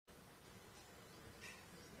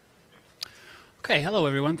Okay, hello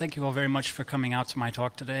everyone. Thank you all very much for coming out to my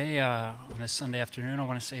talk today on this Sunday afternoon. I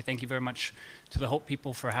want to say thank you very much to the Hope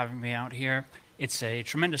people for having me out here. It's a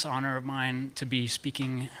tremendous honor of mine to be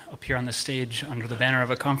speaking up here on the stage under the banner of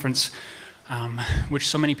a conference, which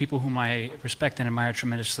so many people whom I respect and admire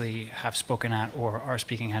tremendously have spoken at or are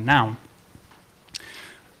speaking at now.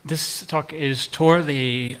 This talk is Tor,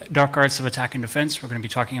 the Dark Arts of Attack and Defense. We're going to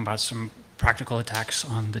be talking about some practical attacks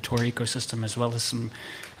on the Tor ecosystem, as well as some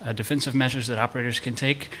defensive measures that operators can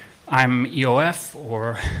take. I'm EOF,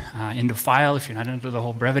 or into file, if you're not into the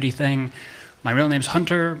whole brevity thing. My real name's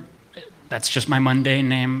Hunter. That's just my mundane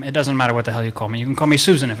name. It doesn't matter what the hell you call me. You can call me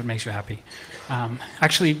Susan if it makes you happy.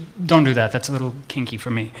 Actually, don't do that. That's a little kinky for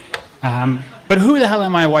me. But who the hell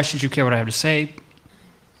am I? Why should you care what I have to say?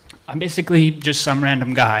 I'm basically just some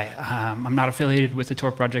random guy. I'm not affiliated with the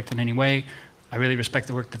Tor project in any way. I really respect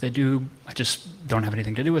the work that they do. I just don't have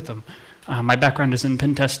anything to do with them. My background is in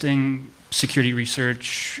pen testing, security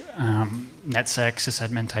research, NetSec,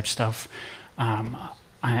 sysadmin type stuff.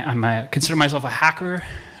 I consider myself a hacker.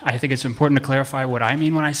 I think it's important to clarify what I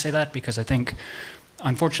mean when I say that, because I think,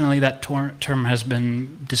 unfortunately, that term has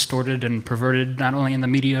been distorted and perverted, not only in the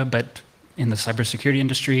media, but in the cybersecurity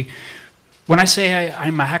industry. When I say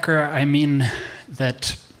I'm a hacker, I mean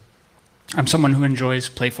that I'm someone who enjoys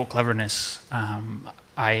playful cleverness.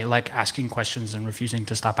 I like asking questions and refusing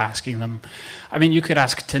to stop asking them. I mean, you could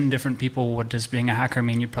ask 10 different people, what does being a hacker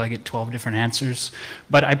mean? You'd probably get 12 different answers.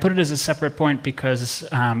 But I put it as a separate point because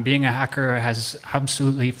being a hacker has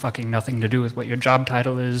absolutely fucking nothing to do with what your job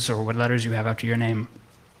title is or what letters you have after your name.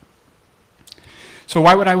 So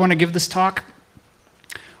why would I want to give this talk?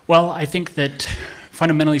 Well, I think that,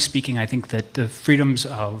 fundamentally speaking, I think that the freedoms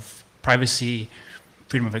of privacy,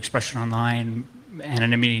 freedom of expression online,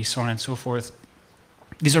 anonymity, so on and so forth,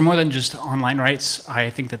 these are more than just online rights.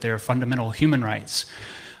 I think that they're fundamental human rights.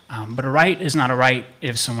 But a right is not a right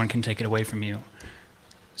if someone can take it away from you.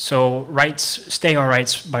 So rights stay our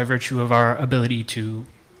rights by virtue of our ability to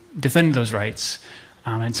defend those rights.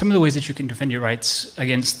 And some of the ways that you can defend your rights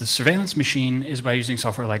against the surveillance machine is by using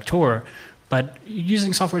software like Tor. But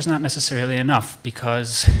using software is not necessarily enough,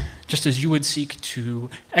 because just as you would seek to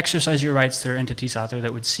exercise your rights, there are entities out there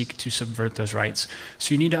that would seek to subvert those rights.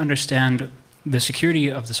 So you need to understand the security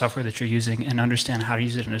of the software that you're using and understand how to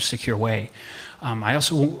use it in a secure way. I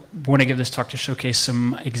also want to give this talk to showcase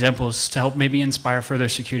some examples to help maybe inspire further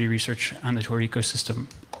security research on the Tor ecosystem.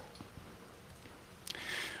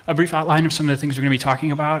 A brief outline of some of the things we're going to be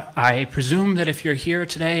talking about. I presume that if you're here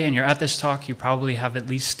today and you're at this talk, you probably have at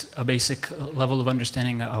least a basic level of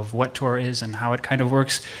understanding of what Tor is and how it kind of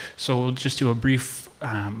works. So we'll just do a brief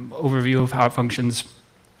overview of how it functions,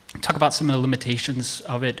 talk about some of the limitations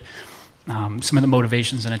of it, some of the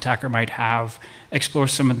motivations an attacker might have, explore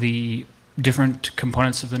some of the different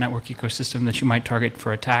components of the network ecosystem that you might target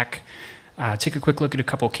for attack, take a quick look at a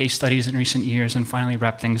couple case studies in recent years, and finally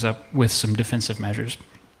wrap things up with some defensive measures.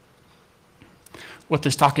 What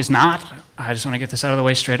this talk is not, I just want to get this out of the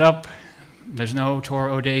way straight up. There's no Tor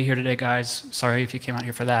O-Day here today, guys. Sorry if you came out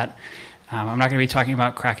here for that. I'm not going to be talking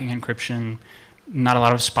about cracking encryption, not a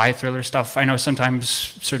lot of spy thriller stuff. I know sometimes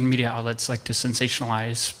certain media outlets like to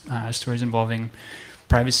sensationalize stories involving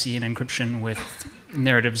privacy and encryption with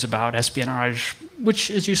narratives about espionage, which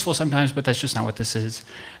is useful sometimes, but that's just not what this is.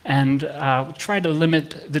 And try to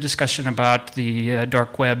limit the discussion about the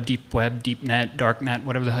dark web, deep net, dark net,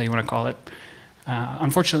 whatever the hell you want to call it.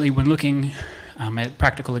 Unfortunately, when looking at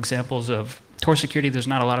practical examples of Tor security, there's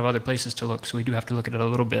not a lot of other places to look, so we do have to look at it a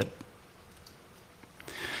little bit.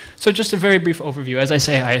 So just a very brief overview. As I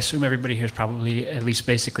say, I assume everybody here is probably at least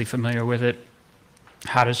basically familiar with it.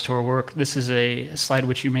 How does Tor work? This is a slide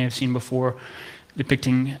which you may have seen before,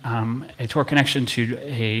 depicting a Tor connection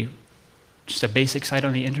to just a basic site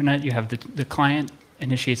on the internet. You have the client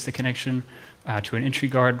initiates the connection to an entry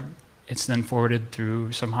guard. It's then forwarded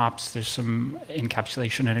through some hops. There's some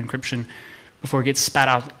encapsulation and encryption before it gets spat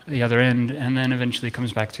out the other end, and then eventually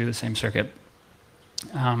comes back through the same circuit.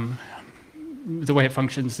 The way it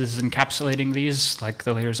functions is encapsulating these like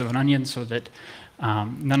the layers of an onion, so that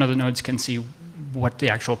none of the nodes can see what the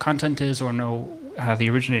actual content is or know the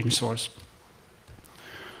originating source.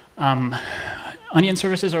 Onion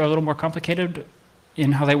services are a little more complicated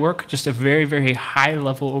in how they work. Just a very, very high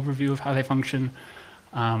level overview of how they function.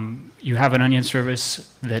 You have an onion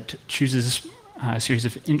service that chooses a series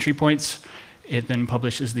of entry points. It then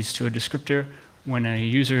publishes these to a descriptor. When a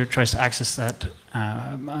user tries to access that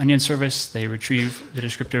onion service, they retrieve the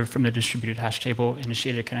descriptor from the distributed hash table,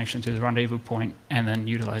 initiate a connection to the rendezvous point, and then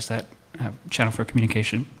utilize that channel for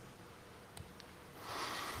communication.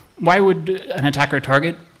 Why would an attacker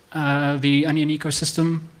target the onion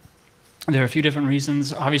ecosystem? There are a few different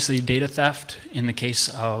reasons. Obviously, data theft in the case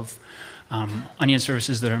of onion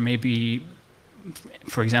services that are maybe,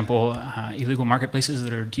 for example, illegal marketplaces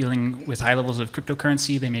that are dealing with high levels of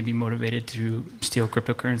cryptocurrency. They may be motivated to steal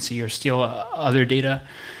cryptocurrency or steal other data.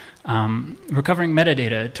 Recovering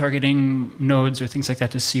metadata, targeting nodes or things like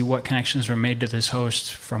that to see what connections were made to this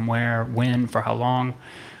host, from where, when, for how long.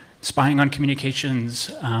 Spying on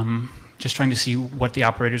communications, just trying to see what the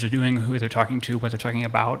operators are doing, who they're talking to, what they're talking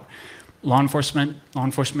about. Law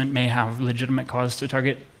enforcement may have legitimate cause to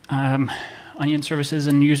target onion services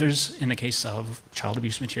and users in the case of child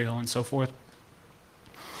abuse material and so forth.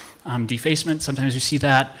 Defacement, sometimes you see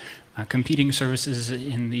that. Competing services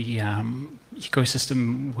in the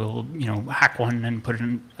ecosystem will, hack one and put it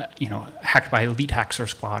in, hacked by elite hacker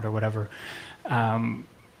squad or whatever.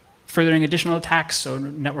 Furthering additional attacks, so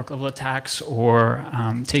network level attacks, or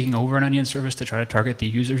taking over an onion service to try to target the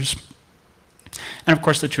users. And of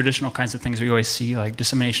course, the traditional kinds of things we always see, like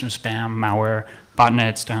dissemination of spam, malware,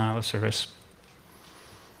 botnets, denial of service.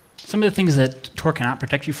 Some of the things that Tor cannot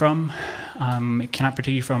protect you from, it cannot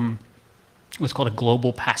protect you from what's called a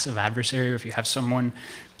global passive adversary. If you have someone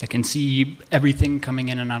that can see everything coming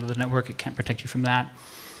in and out of the network, it can't protect you from that.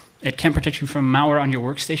 It can't protect you from malware on your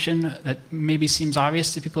workstation. That maybe seems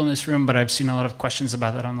obvious to people in this room, but I've seen a lot of questions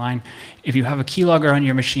about that online. If you have a keylogger on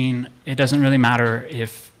your machine, it doesn't really matter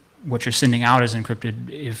if what you're sending out is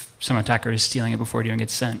encrypted if some attacker is stealing it before it even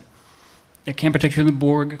gets sent. It can't protect you from the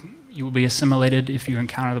Borg. You will be assimilated if you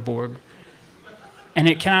encounter the Borg. And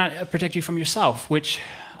it cannot protect you from yourself, which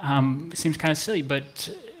seems kind of silly,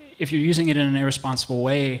 but if you're using it in an irresponsible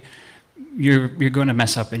way, you're going to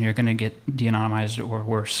mess up and you're going to get de-anonymized or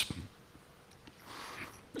worse.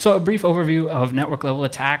 So a brief overview of network level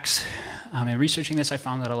attacks. In researching this, I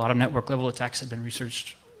found that a lot of network level attacks have been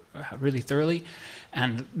researched really thoroughly,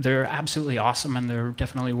 and they're absolutely awesome and they're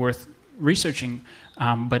definitely worth researching.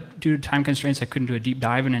 But due to time constraints, I couldn't do a deep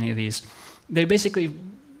dive in any of these. They basically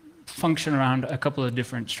function around a couple of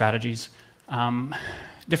different strategies.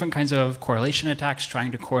 Different kinds of correlation attacks,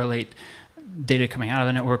 trying to correlate data coming out of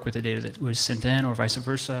the network with the data that was sent in, or vice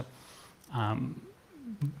versa.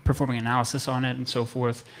 Performing analysis on it and so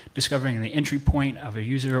forth. Discovering the entry point of a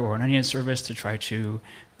user or an onion service to try to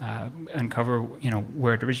uncover,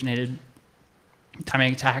 where it originated.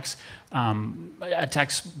 Timing attacks,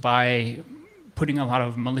 attacks by putting a lot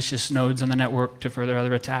of malicious nodes on the network to further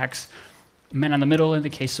other attacks. Man in the middle in the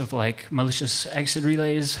case of malicious exit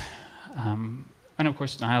relays. And of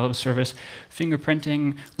course, denial of service.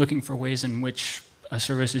 Fingerprinting, looking for ways in which a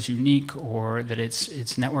service is unique or that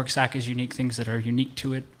its network stack is unique, things that are unique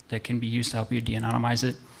to it that can be used to help you de-anonymize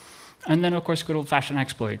it. And then, of course, good old-fashioned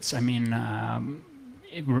exploits. I mean,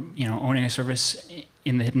 owning a service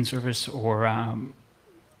in the hidden service or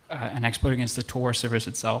an exploit against the Tor service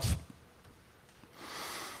itself.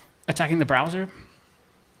 Attacking the browser.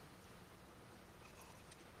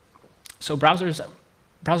 So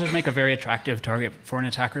browsers make a very attractive target for an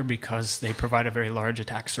attacker because they provide a very large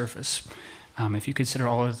attack surface. If you consider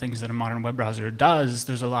all of the things that a modern web browser does,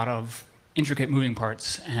 there's a lot of intricate moving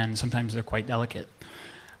parts, and sometimes they're quite delicate.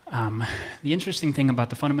 The interesting thing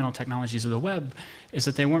about the fundamental technologies of the web is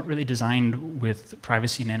that they weren't really designed with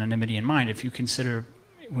privacy and anonymity in mind. If you consider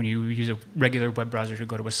when you use a regular web browser to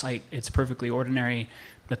go to a site, it's perfectly ordinary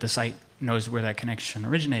that the site knows where that connection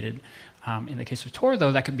originated. In the case of Tor,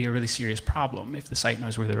 though, that could be a really serious problem if the site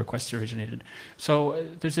knows where the request originated. So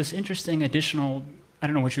there's this interesting additional, I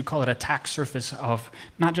don't know what you'd call it, attack surface of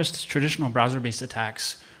not just traditional browser-based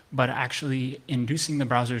attacks, but actually inducing the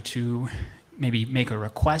browser to maybe make a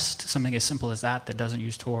request, something as simple as that doesn't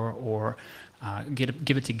use Tor, or give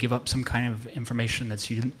it to give up some kind of information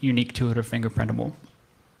that's unique to it or fingerprintable.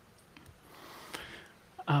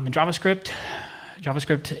 In JavaScript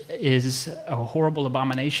is a horrible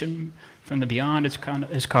abomination from the beyond.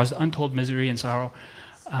 It's caused untold misery and sorrow.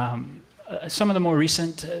 Some of the more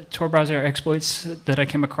recent Tor browser exploits that I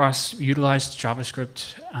came across utilized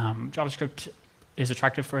JavaScript. JavaScript is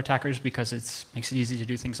attractive for attackers because it makes it easy to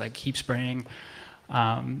do things like heap spraying.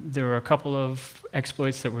 There were a couple of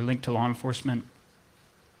exploits that were linked to law enforcement.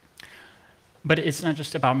 But it's not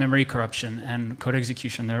just about memory corruption and code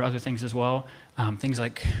execution. There are other things as well. Things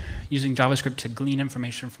like using JavaScript to glean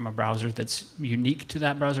information from a browser that's unique to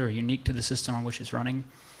that browser or unique to the system on which it's running.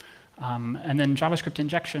 And then JavaScript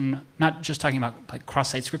injection, not just talking about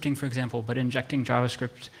cross-site scripting, for example, but injecting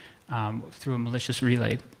JavaScript through a malicious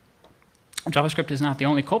relay. JavaScript is not the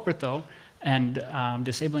only culprit, though, and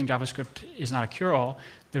disabling JavaScript is not a cure-all.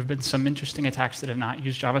 There have been some interesting attacks that have not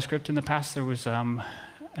used JavaScript in the past. There was an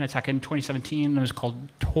attack in 2017 that was called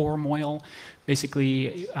Tormoil,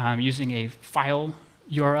 basically using a file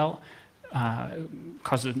URL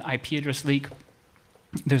caused an IP address leak.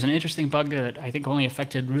 There's an interesting bug that I think only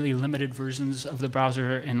affected really limited versions of the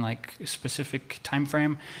browser in like a specific time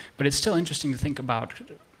frame, but it's still interesting to think about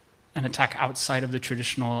an attack outside of the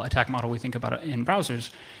traditional attack model we think about in browsers.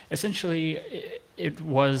 Essentially, it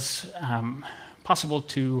was possible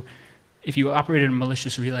to, if you operated a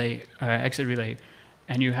malicious relay, exit relay,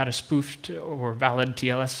 and you had a spoofed or valid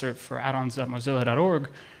TLS cert for addons.mozilla.org,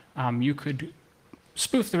 you could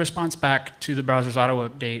spoof the response back to the browser's auto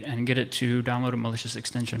update and get it to download a malicious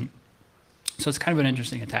extension. So it's kind of an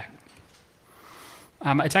interesting attack.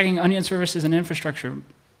 Attacking onion services and infrastructure.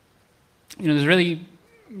 There's really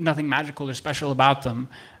nothing magical or special about them.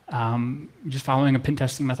 Just following a pen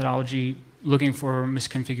testing methodology, looking for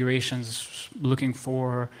misconfigurations, looking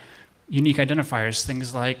for unique identifiers,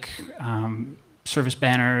 things like service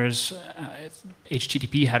banners,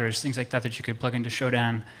 HTTP headers, things like that that you could plug into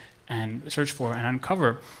Shodan and search for and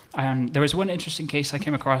uncover. There was one interesting case I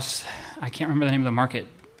came across. I can't remember the name of the market.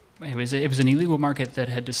 It was an illegal market that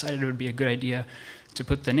had decided it would be a good idea to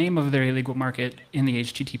put the name of their illegal market in the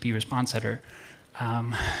HTTP response header.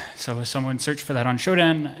 So someone searched for that on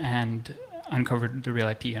Shodan and uncovered the real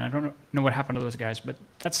IP. And I don't know what happened to those guys, but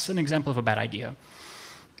that's an example of a bad idea.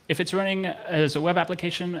 If it's running as a web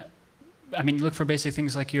application, I mean, look for basic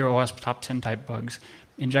things like your OWASP top 10 type bugs,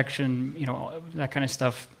 injection, that kind of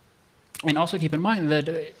stuff. And also keep in mind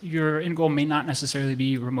that your end goal may not necessarily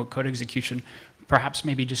be remote code execution. Perhaps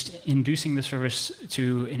maybe just inducing the service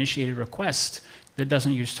to initiate a request that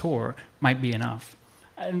doesn't use Tor might be enough.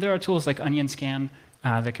 And there are tools like Onion Scan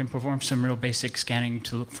that can perform some real basic scanning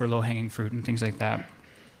to look for low-hanging fruit and things like that.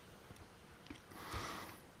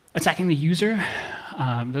 Attacking the user.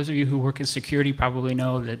 Those of you who work in security probably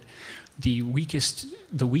know that the weakest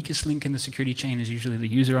link in the security chain is usually the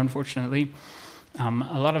user, unfortunately.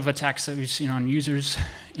 A lot of attacks that we've seen on users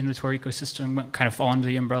in the Tor ecosystem kind of fall under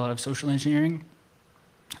the umbrella of social engineering.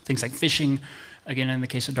 Things like phishing, again, in the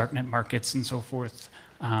case of darknet markets and so forth.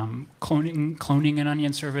 Cloning an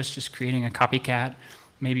onion service, just creating a copycat,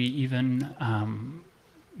 maybe even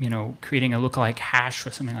creating a lookalike hash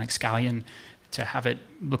or something like Scallion to have it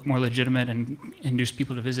look more legitimate and induce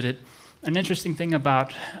people to visit it. An interesting thing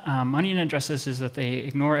about onion addresses is that they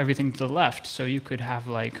ignore everything to the left. So you could have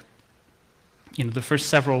the first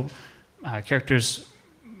several characters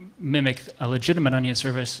mimic a legitimate onion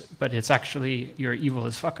service, but it's actually your evil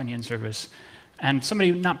as fuck onion service. And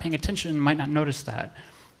somebody not paying attention might not notice that.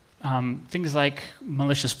 Things like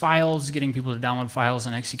malicious files, getting people to download files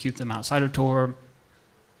and execute them outside of Tor.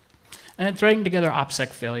 And then threading together OPSEC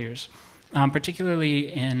failures.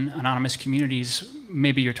 Particularly in anonymous communities,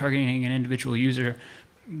 maybe you're targeting an individual user,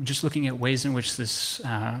 just looking at ways in which this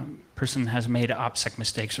person has made OPSEC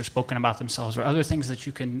mistakes or spoken about themselves or other things that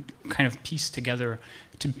you can kind of piece together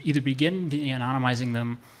to either begin de-anonymizing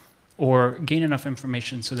them or gain enough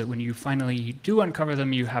information so that when you finally do uncover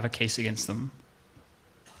them, you have a case against them.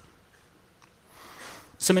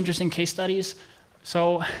 Some interesting case studies.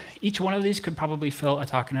 So each one of these could probably fill a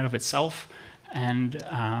talk in and of itself. And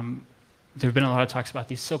there have been a lot of talks about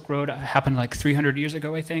these. Silk Road happened like 300 years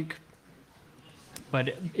ago, I think.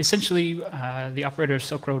 But essentially, the operator of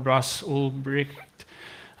Silk Road, Ross Ulbricht,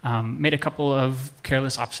 made a couple of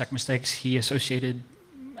careless OPSEC mistakes. He associated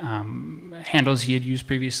handles he had used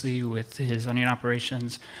previously with his onion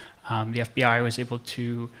operations. The FBI was able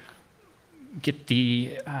to get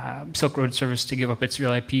the Silk Road service to give up its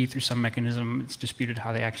real IP through some mechanism. It's disputed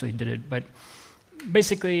how they actually did it. But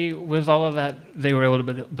basically, with all of that, they were able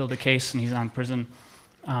to build a case, and he's on prison.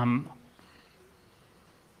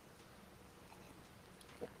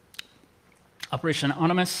 Operation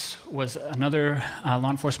Anonymous was another law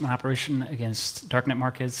enforcement operation against darknet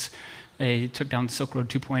markets. They took down Silk Road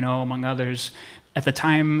 2.0, among others. At the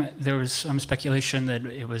time, there was some speculation that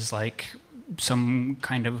it was like some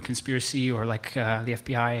kind of conspiracy or like the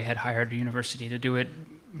FBI had hired a university to do it.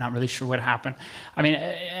 Not really sure what happened. I mean,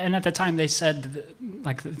 and at the time they said,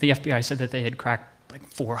 like the FBI said that they had cracked like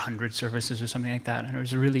 400 services or something like that. And it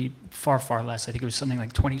was really far, far less. I think it was something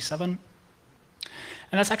like 27.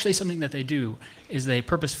 And that's actually something that they do, is they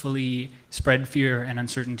purposefully spread fear and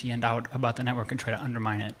uncertainty and doubt about the network and try to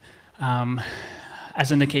undermine it.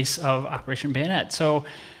 As in the case of Operation Bayonet. So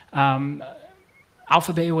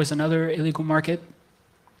Alpha Bay was another illegal market.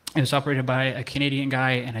 It was operated by a Canadian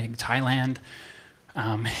guy in, I think, Thailand.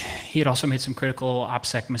 He had also made some critical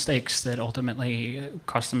OPSEC mistakes that ultimately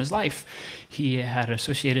cost him his life. He had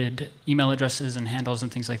associated email addresses and handles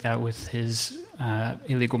and things like that with his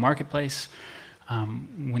illegal marketplace.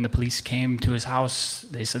 When the police came to his house,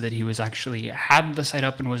 they said that he was actually had the site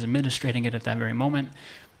up and was administrating it at that very moment.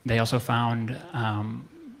 They also found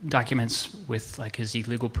documents with like his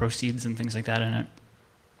illegal proceeds and things like that in it.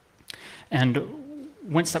 And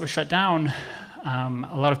once that was shut down,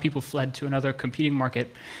 a lot of people fled to another competing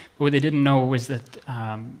market. But what they didn't know was that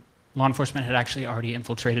law enforcement had actually already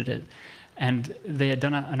infiltrated it. And they had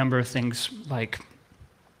done a number of things like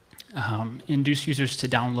induce users to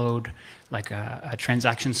download like a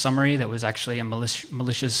transaction summary that was actually a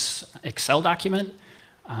malicious Excel document.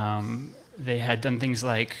 They had done things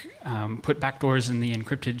like put backdoors in the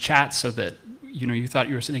encrypted chat so that you thought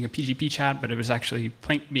you were sending a PGP chat, but it was actually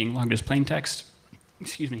being logged as plain text.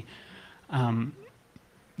 Excuse me.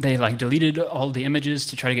 They like deleted all the images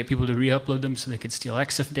to try to get people to re-upload them so they could steal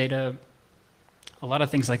EXIF data. A lot of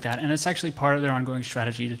things like that, and it's actually part of their ongoing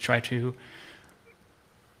strategy to try to,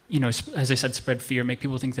 as I said, spread fear, make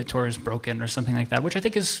people think that Tor is broken or something like that, which I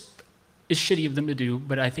think is shitty of them to do.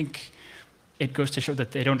 But I think it goes to show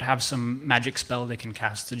that they don't have some magic spell they can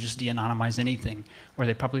cast to just de-anonymize anything, or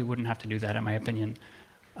they probably wouldn't have to do that, in my opinion.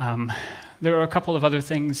 There are a couple of other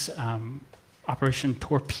things, Operation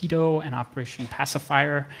Torpedo and Operation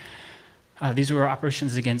Pacifier. These were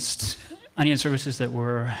operations against Onion services that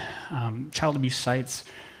were child abuse sites.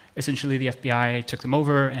 Essentially, the FBI took them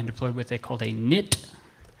over and deployed what they called a NIT.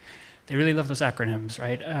 They really love those acronyms,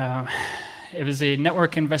 right? It was a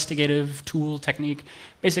network investigative tool technique,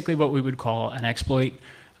 basically what we would call an exploit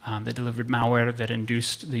that delivered malware that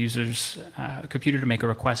induced the user's computer to make a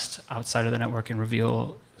request outside of the network and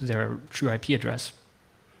reveal their true IP address.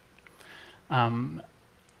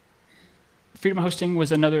 Freedom Hosting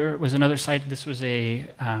was another site. This was a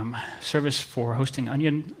service for hosting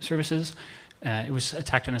Onion services. It was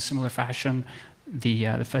attacked in a similar fashion.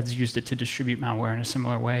 The feds used it to distribute malware in a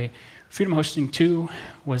similar way. Freedom Hosting 2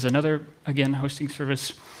 was another, again, hosting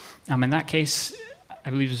service. In that case, I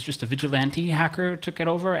believe it was just a vigilante hacker took it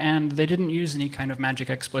over, and they didn't use any kind of magic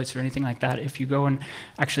exploits or anything like that. If you go and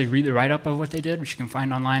actually read the write-up of what they did, which you can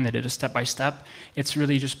find online, they did a step-by-step, it's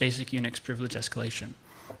really just basic Unix privilege escalation.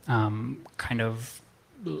 Kind of,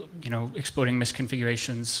 exploiting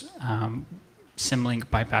misconfigurations, symlink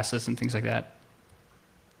bypasses, and things like that.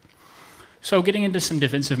 So getting into some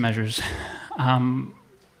defensive measures.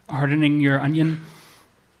 Hardening your Onion.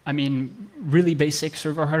 I mean, really basic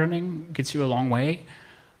server hardening gets you a long way.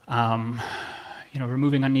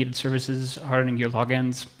 Removing unneeded services, hardening your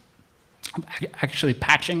logins, actually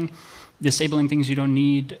patching, disabling things you don't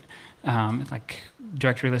need, like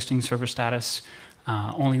directory listing, server status,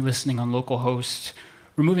 only listening on local hosts,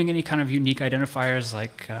 removing any kind of unique identifiers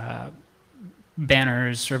like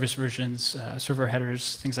banners, service versions, server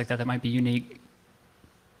headers, things like that that might be unique,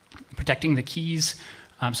 protecting the keys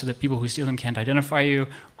so that people who steal them can't identify you,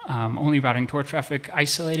 only routing Tor traffic,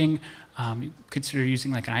 isolating, consider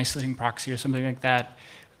using like an isolating proxy or something like that,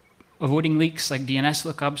 avoiding leaks like DNS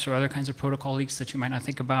lookups or other kinds of protocol leaks that you might not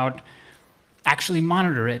think about, actually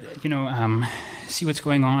monitor it, see what's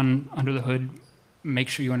going on under the hood, make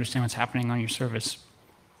sure you understand what's happening on your service.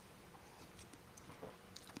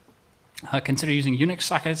 Consider using Unix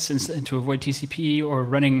sockets to avoid TCP or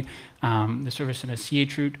running the service in a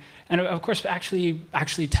chroot. And of course, actually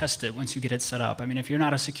test it once you get it set up. I mean, if you're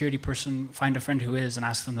not a security person, find a friend who is and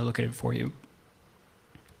ask them to look at it for you.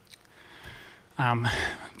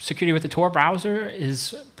 Security with the Tor browser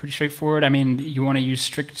is pretty straightforward. I mean, you want to use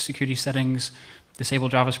strict security settings, disable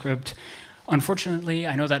JavaScript. Unfortunately,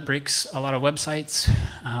 I know that breaks a lot of websites.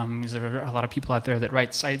 There are a lot of people out there that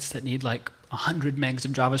write sites that need like 100 megs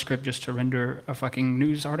of JavaScript just to render a fucking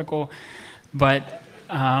news article. But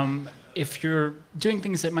if you're doing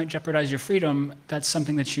things that might jeopardize your freedom, that's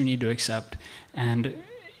something that you need to accept. And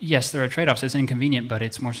yes, there are trade-offs. It's inconvenient, but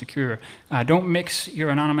it's more secure. Don't mix your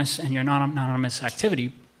anonymous and your non-anonymous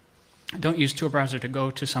activity. Don't use Tor browser to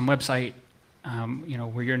go to some website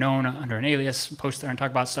where you're known under an alias, post there and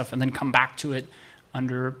talk about stuff, and then come back to it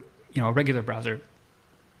under a regular browser.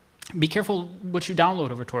 Be careful what you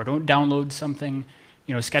download over Tor. Don't download something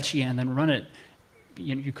sketchy and then run it.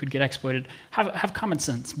 You could get exploited. Have common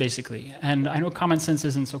sense, basically. And I know common sense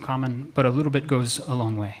isn't so common, but a little bit goes a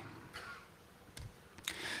long way.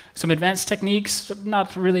 Some advanced techniques,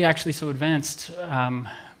 not really actually so advanced,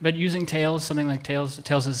 but using Tails, something like Tails.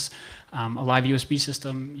 Tails is a live USB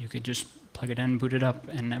system. You could just plug it in, boot it up,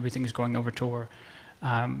 and everything is going over Tor.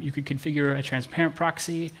 You could configure a transparent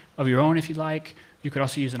proxy of your own if you like. You could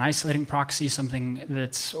also use an isolating proxy, something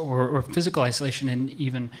that's, or physical isolation, and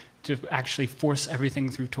even to actually force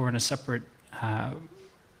everything through Tor in a separate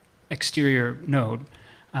exterior node.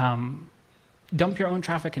 Dump your own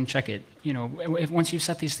traffic and check it. Once you've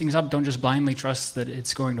set these things up, don't just blindly trust that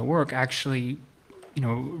it's going to work. Actually,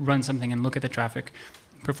 run something and look at the traffic,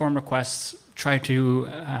 perform requests, try to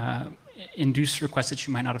induce requests that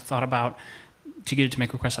you might not have thought about to get it to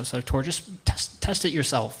make requests outside of Tor. Just test it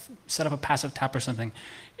yourself. Set up a passive tap or something.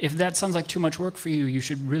 If that sounds like too much work for you, you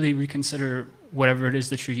should really reconsider whatever it is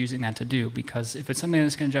that you're using that to do, because if it's something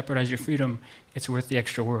that's going to jeopardize your freedom, it's worth the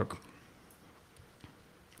extra work.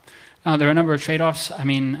 There are a number of trade-offs. I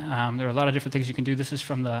mean, there are a lot of different things you can do. This is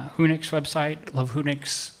from the Whonix website. Love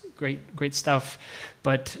Whonix, great stuff.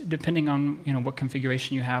 But depending on what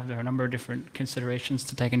configuration you have, there are a number of different considerations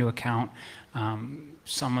to take into account.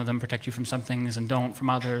 Some of them protect you from some things and don't from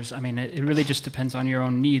others. I mean, it really just depends on your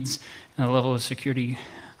own needs and the level of security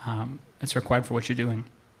that's required for what you're doing.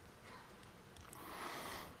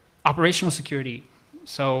 Operational security.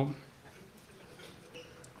 So,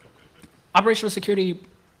 operational security,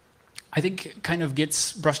 I think, kind of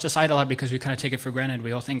gets brushed aside a lot because we kind of take it for granted.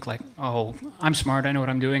 We all think like, oh, I'm smart, I know what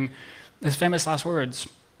I'm doing. Those famous last words.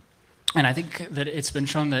 And I think that it's been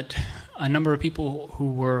shown that a number of people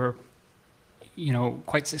who were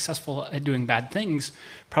quite successful at doing bad things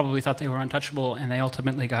probably thought they were untouchable, and they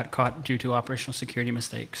ultimately got caught due to operational security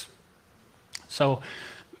mistakes. So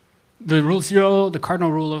the rule zero, the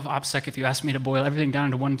cardinal rule of OPSEC, if you ask me to boil everything down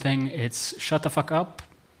to one thing, it's shut the fuck up.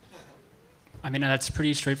 I mean, that's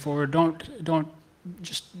pretty straightforward.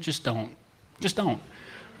 Just don't.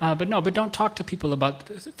 But don't talk to people about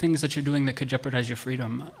things that you're doing that could jeopardize your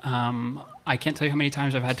freedom. I can't tell you how many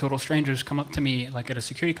times I've had total strangers come up to me, like at a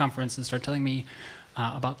security conference, and start telling me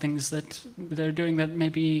about things that they're doing that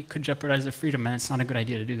maybe could jeopardize their freedom, and it's not a good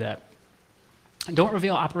idea to do that. Don't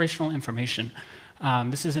reveal operational information.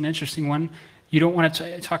 This is an interesting one. You don't want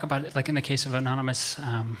to talk about it, like in the case of anonymous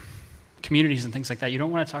communities and things like that. You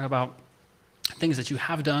don't want to talk about things that you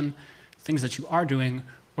have done, things that you are doing,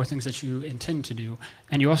 or things that you intend to do.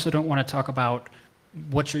 And you also don't want to talk about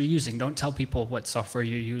what you're using. Don't tell people what software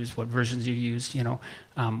you use, what versions you use,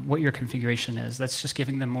 what your configuration is. That's just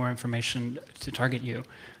giving them more information to target you.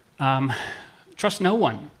 Trust no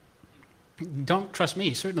one. Don't trust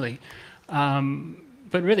me, certainly.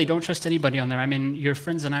 But really, don't trust anybody on there. I mean, your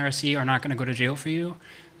friends in IRC are not going to go to jail for you,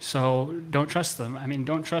 so don't trust them. I mean,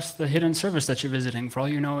 don't trust the hidden service that you're visiting. For all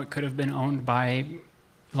you know, it could have been owned by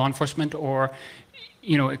law enforcement, or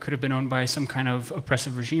it could have been owned by some kind of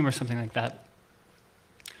oppressive regime or something like that.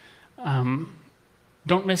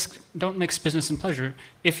 Don't mix business and pleasure.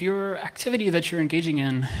 If your activity that you're engaging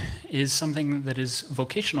in is something that is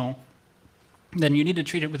vocational, then you need to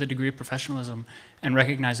treat it with a degree of professionalism and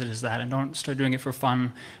recognize it as that, and don't start doing it for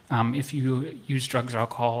fun. If you use drugs or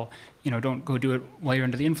alcohol, don't go do it while you're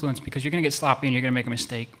under the influence, because you're going to get sloppy and you're going to make a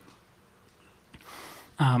mistake.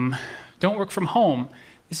 Don't work from home.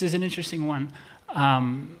 This is an interesting one.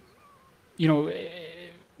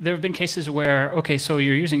 There have been cases where, okay, so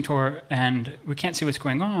you're using Tor and we can't see what's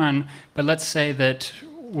going on, but let's say that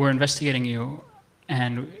we're investigating you,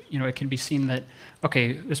 and it can be seen that,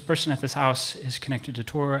 okay, this person at this house is connected to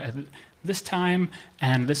Tor at this time,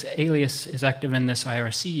 and this alias is active in this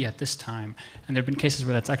IRC at this time. And there have been cases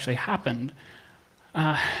where that's actually happened.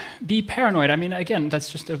 Be paranoid. I mean, again,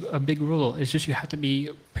 that's just a big rule. It's just you have to be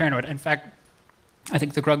paranoid. In fact, I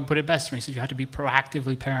think the Grug put it best when he said you have to be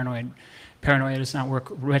proactively paranoid. Paranoia does not work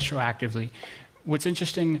retroactively. What's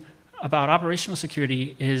interesting about operational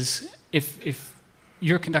security is if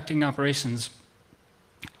you're conducting operations,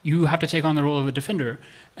 you have to take on the role of a defender.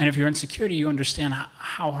 And if you're in security, you understand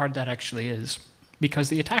how hard that actually is. Because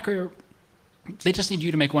the attacker, they just need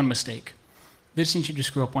you to make one mistake. They just need you to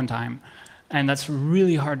screw up one time. And that's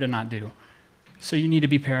really hard to not do. So you need to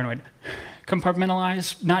be paranoid.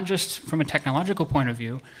 Compartmentalize, not just from a technological point of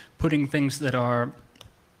view, putting things that are,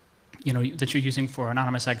 that you're using for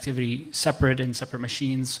anonymous activity separate in separate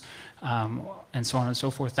machines, and so on and so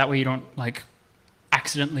forth. That way you don't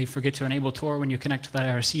accidentally forget to enable Tor when you connect to that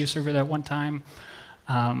IRC server that one time.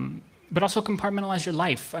 But also compartmentalize your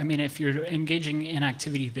life. I mean, if you're engaging in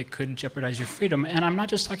activity that could jeopardize your freedom, and I'm not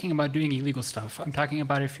just talking about doing illegal stuff. I'm talking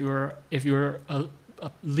about if you're a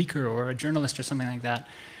leaker or a journalist or something like that,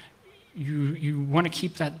 you want to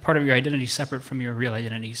keep that part of your identity separate from your real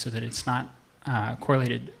identity so that it's not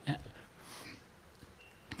correlated.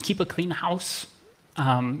 Keep a clean house.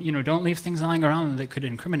 Don't leave things lying around that could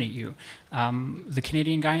incriminate you. The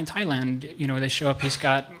Canadian guy in Thailand, they show up, he's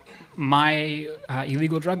got my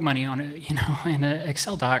illegal drug money on it, in an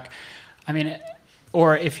Excel doc. I mean,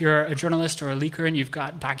 or if you're a journalist or a leaker and you've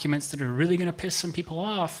got documents that are really going to piss some people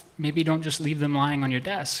off, maybe don't just leave them lying on your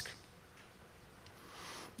desk.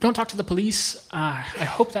 Don't talk to the police. I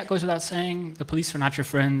hope that goes without saying. The police are not your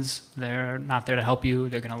friends. They're not there to help you.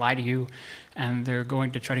 They're going to lie to you, and they're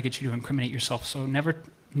going to try to get you to incriminate yourself. So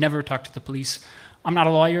never talk to the police. I'm not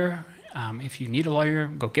a lawyer. If you need a lawyer,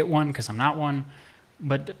 go get one, because I'm not one.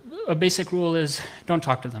 But a basic rule is don't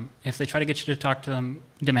talk to them. If they try to get you to talk to them,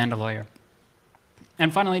 demand a lawyer.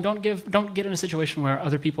 And finally, don't get in a situation where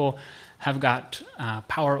other people have got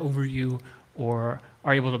power over you or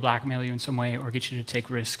are able to blackmail you in some way or get you to take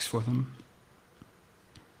risks for them.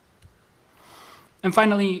 And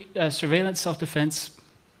finally, surveillance self-defense.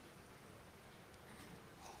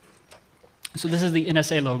 So this is the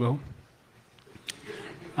NSA logo.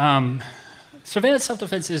 Surveillance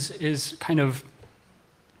self-defense is kind of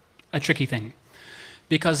a tricky thing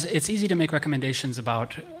because it's easy to make recommendations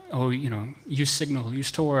about, oh, use Signal,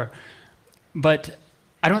 use Tor, but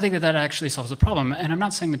I don't think that that actually solves the problem. And I'm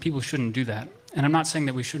not saying that people shouldn't do that. And I'm not saying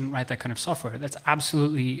that we shouldn't write that kind of software. That's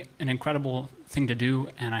absolutely an incredible thing to do,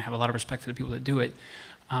 and I have a lot of respect for the people that do it.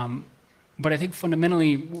 But I think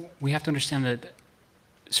fundamentally, we have to understand that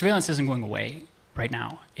surveillance isn't going away right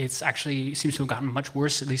now. It's actually seems to have gotten much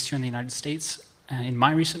worse, at least here in the United States, in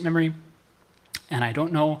my recent memory. And I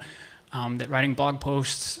don't know that writing blog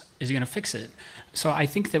posts is going to fix it. So I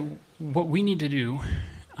think that what we need to do,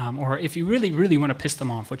 or if you really, really want to piss them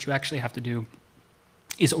off, what you actually have to do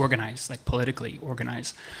is organize, like politically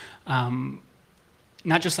organize.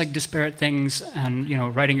 Not just like disparate things and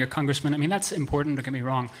writing your congressman. I mean, that's important, don't get me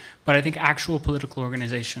wrong, but I think actual political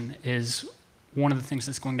organization is one of the things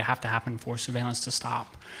that's going to have to happen for surveillance to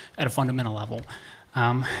stop at a fundamental level.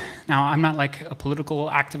 Now, I'm not like a political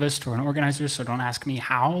activist or an organizer, so don't ask me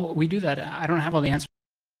how we do that. I don't have all the answers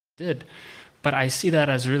I did, but I see that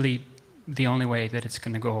as really the only way that it's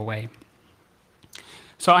going to go away.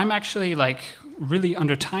 So I'm actually like really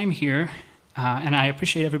under time here, and I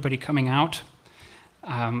appreciate everybody coming out.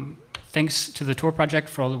 Thanks to the Tor project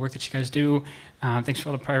for all the work that you guys do. Thanks for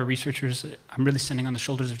all the prior researchers. I'm really standing on the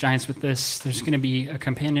shoulders of giants with this. There's going to be a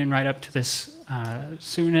companion write-up to this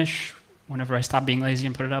soonish, whenever I stop being lazy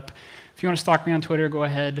and put it up. If you want to stalk me on Twitter, go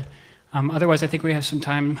ahead. Otherwise, I think we have some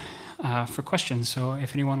time for questions. So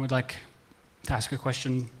if anyone would like to ask a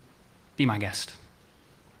question, be my guest.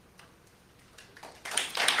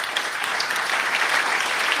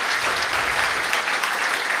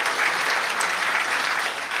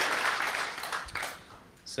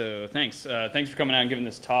 So thanks. Thanks for coming out and giving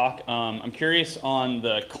this talk. I'm curious on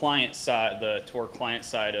the client side, the Tor client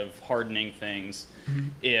side of hardening things,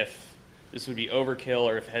 if this would be overkill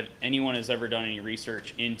or if anyone has ever done any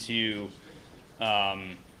research into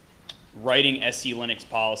writing SE Linux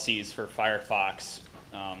policies for Firefox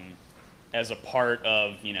as a part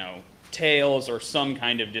of, Tails or some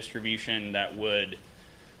kind of distribution that would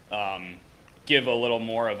give a little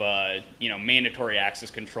more of a, mandatory access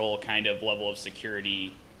control kind of level of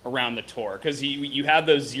security around the Tor, because you have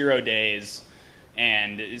those 0 days,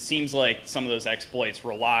 and it seems like some of those exploits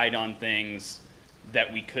relied on things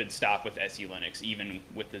that we could stop with SE Linux, even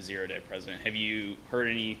with the 0-day precedent. Have you heard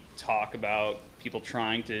any talk about people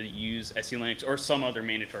trying to use SE Linux or some other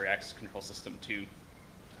mandatory access control system to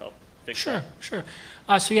help fix that? Sure.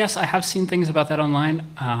 So yes, I have seen things about that online.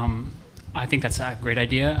 I think that's a great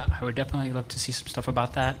idea. I would definitely love to see some stuff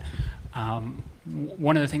about that.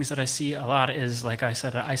 One of the things that I see a lot is, like I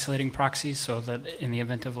said, isolating proxies, so that in the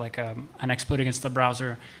event of like an exploit against the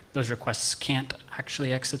browser, those requests can't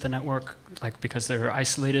actually exit the network, like because they're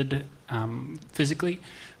isolated physically.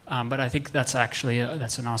 But I think that's actually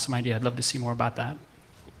that's an awesome idea. I'd love to see more about that.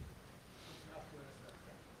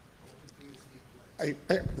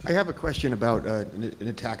 I have a question about an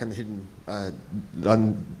attack on the hidden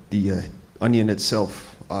on the onion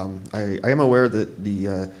itself. I am aware that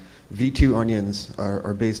the V2 onions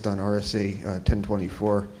are based on RSA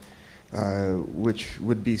 1024, which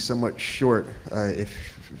would be somewhat short if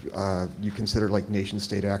you consider like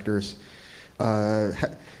nation-state actors.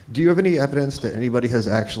 Do you have any evidence that anybody has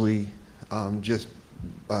actually just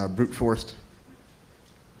brute forced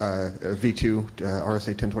a V2 RSA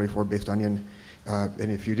 1024 based onion? And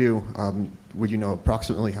if you do, would you know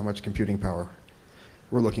approximately how much computing power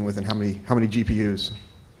we're looking with and how many GPUs?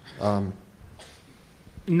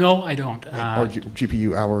 No, I don't. Or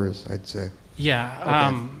GPU hours, I'd say. Yeah,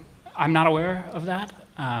 okay. I'm not aware of that.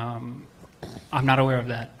 I'm not aware of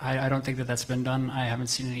that. I don't think that that's been done. I haven't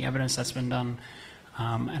seen any evidence that's been done.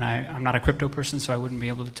 And I'm not a crypto person, so I wouldn't be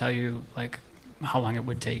able to tell you like how long it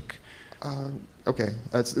would take. Okay,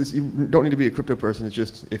 you don't need to be a crypto person. It's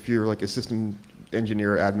just if you're like a system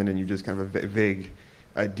engineer or admin and you just kind of a vague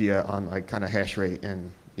idea on like kind of hash rate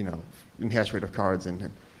and and hash rate of cards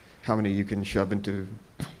and how many you can shove into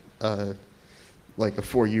like a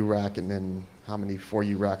 4U rack, and then how many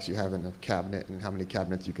 4U racks you have in a cabinet and how many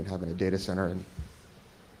cabinets you can have in a data center. And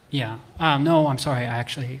yeah, no, I'm sorry.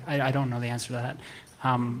 I don't know the answer to that.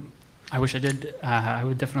 I wish I did. I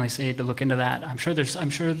would definitely say to look into that. I'm sure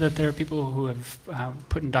that there are people who have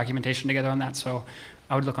put in documentation together on that, so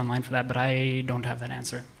I would look online for that, but I don't have that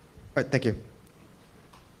answer. All right, thank you.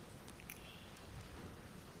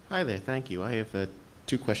 Hi there, thank you. I have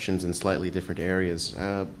two questions in slightly different areas.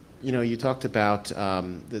 You talked about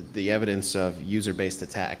the evidence of user-based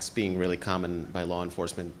attacks being really common by law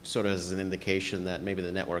enforcement, sort of as an indication that maybe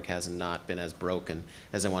the network has not been as broken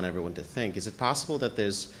as I want everyone to think. Is it possible that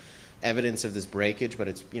there's evidence of this breakage, but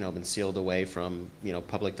it's been sealed away from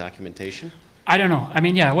public documentation? I don't know. I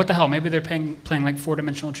mean, yeah, what the hell? Maybe they're playing like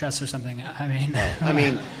four-dimensional chess or something. I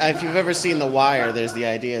mean, If you've ever seen The Wire, there's the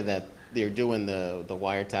idea that they're doing the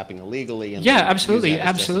wiretapping illegally. And yeah, absolutely,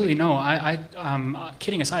 absolutely. No,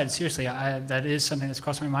 kidding aside, seriously, that is something that's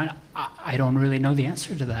crossed my mind. I don't really know the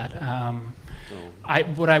answer to that.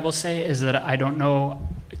 What I will say is that I don't know.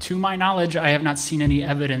 To my knowledge, I have not seen any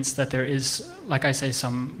evidence that there is, like I say,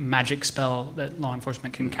 some magic spell that law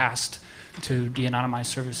enforcement can cast to de-anonymize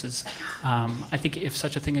services. I think if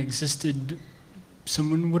such a thing existed,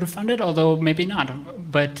 someone would have found it, although maybe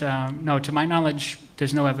not. But no, to my knowledge,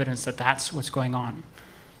 there's no evidence that that's what's going on.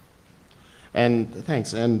 And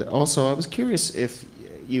thanks. And also, I was curious if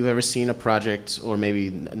you've ever seen a project, or maybe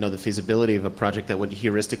know the feasibility of a project that would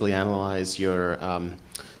heuristically analyze your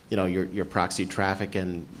proxy traffic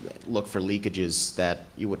and look for leakages that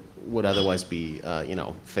you would otherwise be,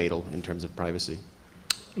 fatal in terms of privacy.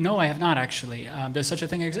 No, I have not actually. Does such a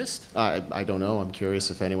thing exist? I don't know. I'm curious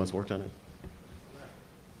if anyone's worked on it.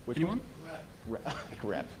 Which Anyone?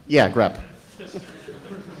 Grep. Yeah, Grep.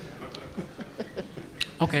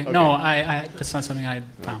 Okay. No, I that's not something I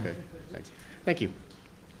found. Okay, thanks. Thank you.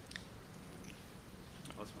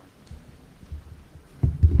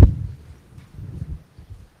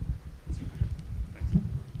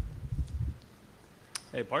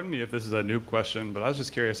 Hey, pardon me if this is a noob question, but I was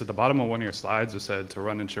just curious. At the bottom of one of your slides, it said to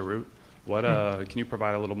run into root. What can you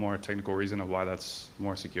provide a little more technical reason of why that's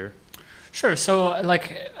more secure? Sure. So,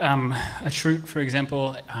 like a chroot, for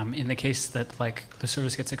example, in the case that like the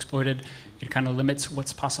service gets exploited, it kind of limits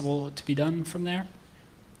what's possible to be done from there.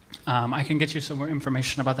 I can get you some more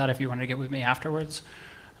information about that if you want to get with me afterwards.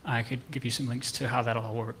 I could give you some links to how that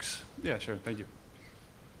all works. Yeah, sure. Thank you.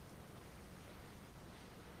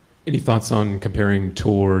 Any thoughts on comparing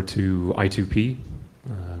Tor to I2P?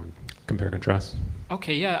 Compare and contrast.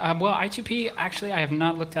 Okay, yeah. Well, I2P, actually, I have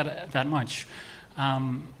not looked at it that much.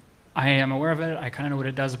 I am aware of it. I kind of know what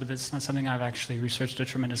it does, but it's not something I've actually researched a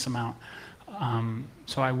tremendous amount.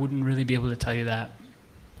 So I wouldn't really be able to tell you that.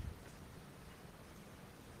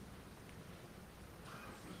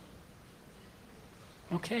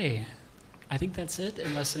 Okay. I think that's it,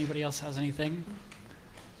 unless anybody else has anything.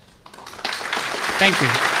 Thank you.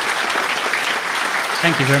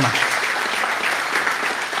 Thank you very much.